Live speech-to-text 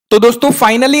तो दोस्तों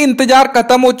फाइनली इंतजार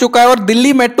खत्म हो चुका है और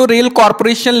Delhi metro rail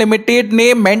corporation limited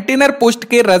ने मेंटेनर पोस्ट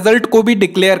के रिजल्ट को भी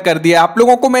डिक्लेयर कर दिया। आप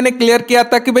लोगों को मैंने क्लियर किया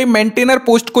था कि भाई मेंटेनर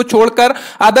पोस्ट को छोड़कर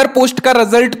अदर पोस्ट का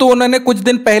रिजल्ट तो उन्होंने कुछ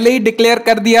दिन पहले ही डिक्लेयर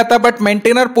कर दिया था, बट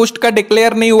मेंटेनर पोस्ट का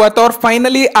डिक्लेयर नहीं हुआ था। और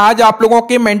फाइनली आज आप लोगों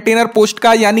के मेंटेनर पोस्ट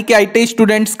का यानी कि आईटी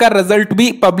स्टूडेंट्स का रिजल्ट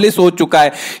भी पब्लिश हो चुका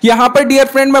है। यहां पर डियर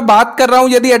फ्रेंड मैं बात कर रहा हूं,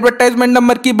 यदि एडवर्टाइजमेंट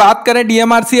नंबर की बात करें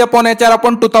DMRC अपॉन HR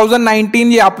अपॉन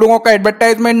 2019, ये आप लोगों का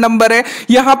एडवर्टाइजमेंट नंबर है।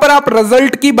 यहां पर आप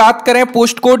रिजल्ट की बात करें,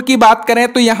 पोस्ट कोड की बात करें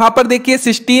तो यहां पर देखिए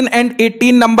 16 एंड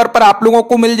 18 नंबर पर आप लोगों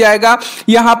को मिल जाएगा।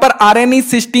 यहां पर RNE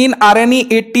 16, RNE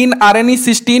 18, RNE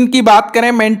 16 की बात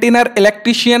करें, maintainer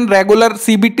electrician regular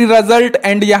CBT result.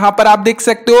 And यहां पर आप देख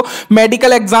सकते हो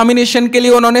मेडिकल एग्जामिनेशन के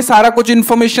लिए उन्होंने सारा कुछ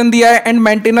इंफॉर्मेशन दिया है। एंड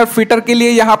मेंटेनर फिटर के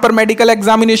लिए यहां पर मेडिकल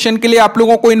एग्जामिनेशन के लिए आप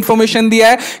लोगों को इंफॉर्मेशन दिया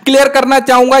है। क्लियर करना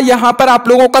चाहूंगा यहां पर आप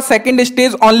लोगों का second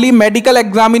stage only medical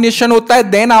examination होता है,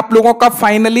 देन आप लोगों का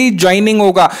फाइनली ज्वाइनिंग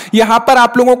होगा। यहां पर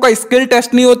आप लोगों का स्किल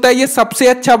टेस्ट नहीं होता है, ये सबसे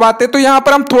अच्छा बात है। तो यहां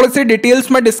पर हम थोड़े से डिटेल्स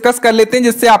में डिस्कस कर लेते हैं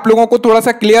जिससे आप लोगों को थोड़ा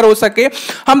सा क्लियर हो सके,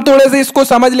 हम थोड़े से इसको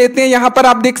समझ लेते हैं। यहां पर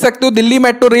आप देख सकते हो Delhi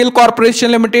metro rail corporation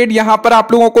limited, यहां पर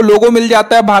आप लोगों को लोगो मिल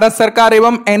जाता है। भारत सरकार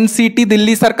एवं NCT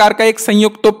दिल्ली सरकार का एक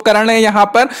संयुक्त उपकरण है यहां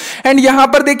पर। एंड यहां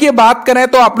पर देखिए बात करें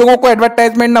तो आप लोगों को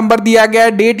एडवर्टाइजमेंट नंबर दिया गया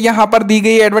है, डेट यहां पर दी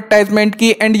गई है एडवर्टाइजमेंट की।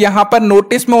 एंड यहां पर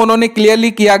नोटिस में उन्होंने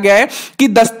क्लियरली किया गया है कि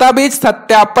दस्तावेज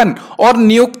सत्यापन और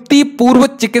नियुक्ति पूर्व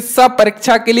चिकित्सा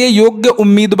परीक्षा के लिए योग्य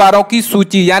उम्मीदवारों की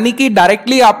सूची, यानी कि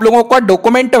डायरेक्टली आप लोगों का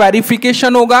डॉक्यूमेंट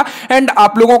वेरिफिकेशन होगा एंड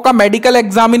आप लोगों का मेडिकल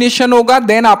एग्जामिनेशन होगा,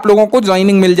 देन आप लोगों को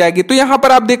ज्वाइनिंग मिल जाएगी। तो यहां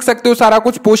पर आप देख सकते हो सारा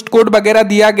कुछ पोस्ट कोड वगैरह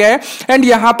दिया गया है। एंड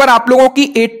यहां पर आप लोगों की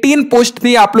 18 पोस्ट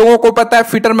थी, आप लोगों को पता है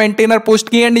फिटर मेंटेनर पोस्ट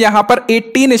की। एंड यहां पर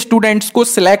 18 स्टूडेंट्स को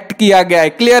सिलेक्ट किया गया है।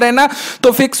 क्लियर है ना?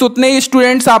 तो फिक्स उतने ही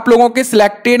स्टूडेंट्स आप लोगों के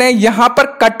सिलेक्टेड हैं। यहां पर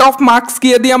कट ऑफ मार्क्स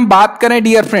की यदि हम बात करें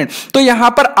डियर फ्रेंड, तो यहां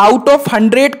पर out of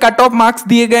 100 cut off marks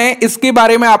दिए गए हैं। इसके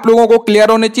बारे में आप लोगों को क्लियर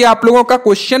होने चाहिए। आप लोगों का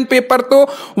क्वेश्चन पेपर तो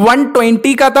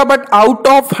 120 का था, बट आउट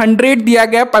ऑफ 100 दिया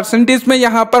गया। परसेंटेज में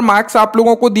यहां पर मार्क्स आप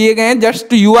लोगों को दिए गए हैं।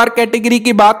 जस्ट UR कैटेगरी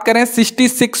की बात करें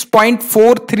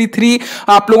 66.433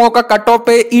 आप लोगों का कट ऑफ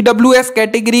है। EWS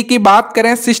कैटेगरी की बात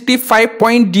करें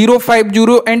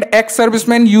 65.050 and ex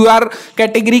serviceman UR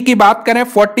category की बात करें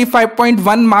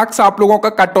 45.1 मार्क्स आप लोगों का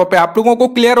कट ऑफ है। आप लोगों को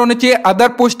क्लियर होने चाहिए अदर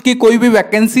पोस्ट की कोई भी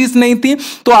वैकेंसीज नहीं थी,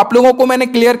 तो आप लोगों को मैंने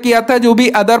क्लियर किया था जो भी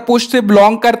अदर पोस्ट से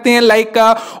बिलोंग करते हैं लाइक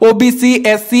OBC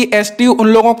SC ST उन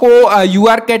लोगों को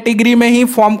UR कैटेगरी में ही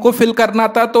फॉर्म को फिल करना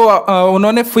था, तो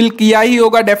उन्होंने फिल किया ही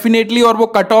होगा डेफिनेटली, और वो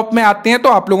कट ऑफ में आते हैं तो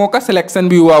आप लोगों का सिलेक्शन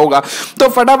भी हुआ होगा। तो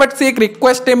फटाफट से एक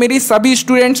रिक्वेस्ट है मेरी, सभी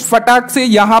स्टूडेंट्स फटाक से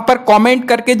यहां पर कमेंट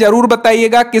करके जरूर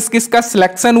बताइएगा किस किस का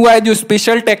सिलेक्शन हुआ है जो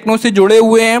स्पेशल टेक्नो से जुड़े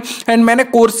हुए हैं। एंड मैंने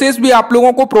कोर्सेज भी आप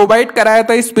लोगों को प्रोवाइड कराया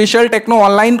था स्पेशल टेक्नो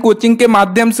ऑनलाइन कोचिंग के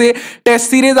माध्यम से। टेस्ट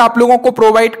सीरीज आप लोगों को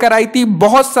प्रोवाइड कराई थी,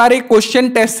 बहुत सारे क्वेश्चन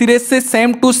टेस्ट सीरीज से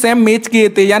सेम टू सेम मैच किए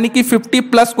थे, यानी कि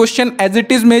 50+ question as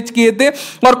it is match किए थे।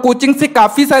 और कोचिंग से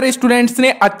काफी सारे स्टूडेंट्स ने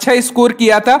अच्छा स्कोर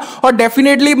किया था, और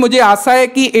डेफिनेटली मुझे आशा है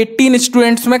कि 18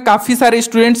 स्टूडेंट्स में काफी सारे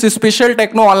students special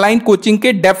techno online coaching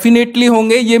के डेफिनेटली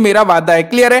होंगे, ये मेरा वादा है।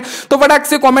 क्लियर है? तो फटाक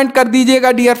से कमेंट कर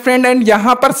दीजिएगा डियर फ्रेंड। एंड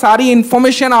यहां पर सारी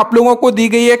इंफॉर्मेशन आप लोगों को दी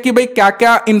गई है कि भाई क्या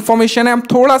क्या इंफॉर्मेशन है, हम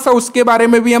थोड़ा सा उसके बारे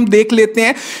में भी हम देख लेते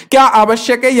हैं क्या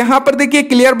आवश्यक है। यहां पर देखिए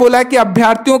क्लियर बोला है कि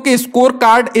अभ्यर्थियों के स्कोर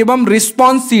कार्ड एवं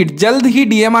रिस्पॉन्स सीट जल्द ही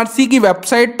DMRC की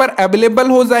वेबसाइट पर अवेलेबल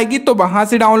हो जाएगी, तो वहां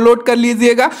से डाउनलोड कर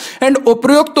लीजिएगा। एंड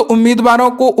उपयुक्त उम्मीदवारों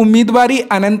को उम्मीदवारी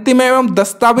अंतिम एवं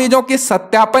दस्तावेजों के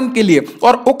सत्यापन के लिए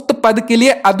और उक्त पद के लिए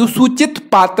अधिसूचित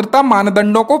पात्रता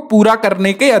मानदंडों को पूरा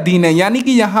करने के अधीन है। यानी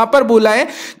कि यहां पर बोला है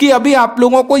कि अभी आप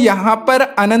लोगों को यहां पर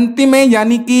अंतिम है,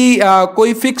 यानी कि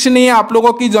कोई फिक्स नहीं है आप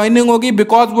लोगों की ज्वाइनिंग होगी,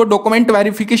 बिकॉज वो डॉक्यूमेंट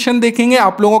वेरिफिकेशन देखेंगे,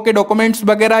 आप लोगों के डॉक्यूमेंट्स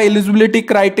वगैरह एलिजिबिलिटी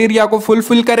क्राइटेरिया को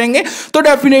फुलफिल करेंगे, तो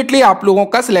डेफिनेटली आप लोगों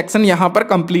का सिलेक्शन यहां पर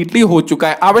कंप्लीटली हो चुका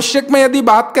है। आवश्यक में यदि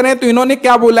बात करें तो इन्होंने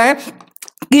क्या बोला है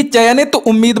कि चयनित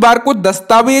उम्मीदवार को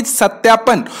दस्तावेज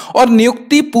सत्यापन और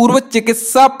नियुक्ति पूर्व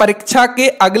चिकित्सा परीक्षा के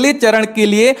अगले चरण के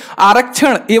लिए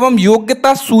आरक्षण एवं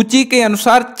योग्यता सूची के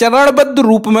अनुसार चरणबद्ध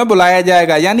रूप में बुलाया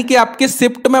जाएगा। यानी कि आपके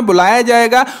शिफ्ट में बुलाया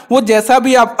जाएगा, वो जैसा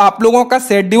भी आप लोगों का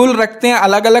शेड्यूल रखते हैं,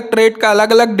 अलग अलग ट्रेड का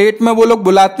अलग अलग डेट में वो लोग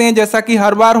बुलाते हैं, जैसा कि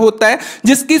हर बार होता है,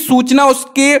 जिसकी सूचना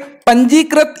उसके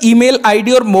पंजीकृत ईमेल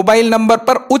आईडी और मोबाइल नंबर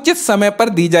पर उचित समय पर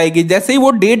दी जाएगी। जैसे ही वो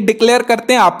डेट डिक्लेयर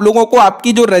करते हैं आप लोगों को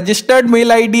आपकी जो रजिस्टर्ड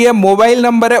मेल आईडी है, मोबाइल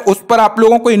नंबर है, उस पर आप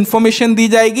लोगों को इंफॉर्मेशन दी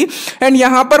जाएगी। एंड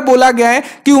यहां पर बोला गया है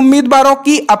कि उम्मीदवारों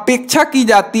की अपेक्षा की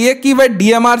जाती है कि वह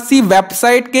DMRC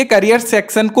वेबसाइट के करियर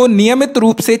सेक्शन को नियमित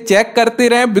रूप से चेक करते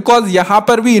रहें, बिकॉज यहां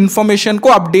पर भी इंफॉर्मेशन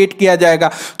को अपडेट किया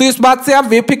जाएगा। तो इस बात से आप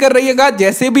बेफिक्र रहिएगा,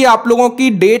 जैसे भी आप लोगों की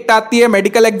डेट आती है,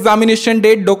 medical examination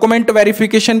date, document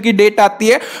verification की डेट आती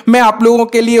है, मैं आप लोगों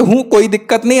के लिए हूं, कोई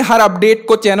दिक्कत नहीं। हर अपडेट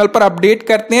को चैनल पर अपडेट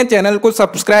करते हैं। चैनल को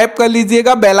सब्सक्राइब कर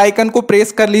लीजिएगा, बेल आइकन को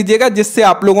प्रेस कर लीजिएगा, जिससे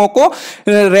आप लोगों को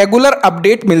रेगुलर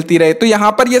अपडेट मिलती रहे। तो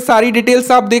यहां पर ये सारी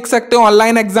डिटेल्स आप देख सकते हो।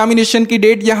 ऑनलाइन एग्जामिनेशन की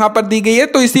डेट यहां पर दी गई है।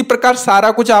 तो इसी प्रकार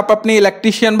सारा कुछ आप अपने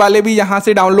इलेक्ट्रीशियन वाले भी यहां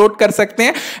से डाउनलोड कर सकते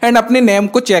हैं एंड अपने नेम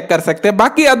को चेक कर सकते हैं।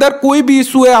 बाकी अदर कोई भी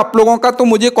इशू है आप लोगों का तो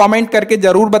मुझे कमेंट करके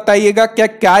जरूर बताइएगा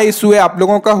क्या इशू है आप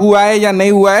लोगों का, हुआ है या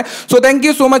नहीं हुआ है। So thank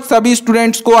you so much सभी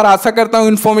स्टूडेंट्स को, और आशा करता हूं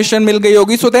इन्फॉर्मेशन मिल गई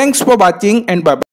होगी। So thanks for watching and bye bye.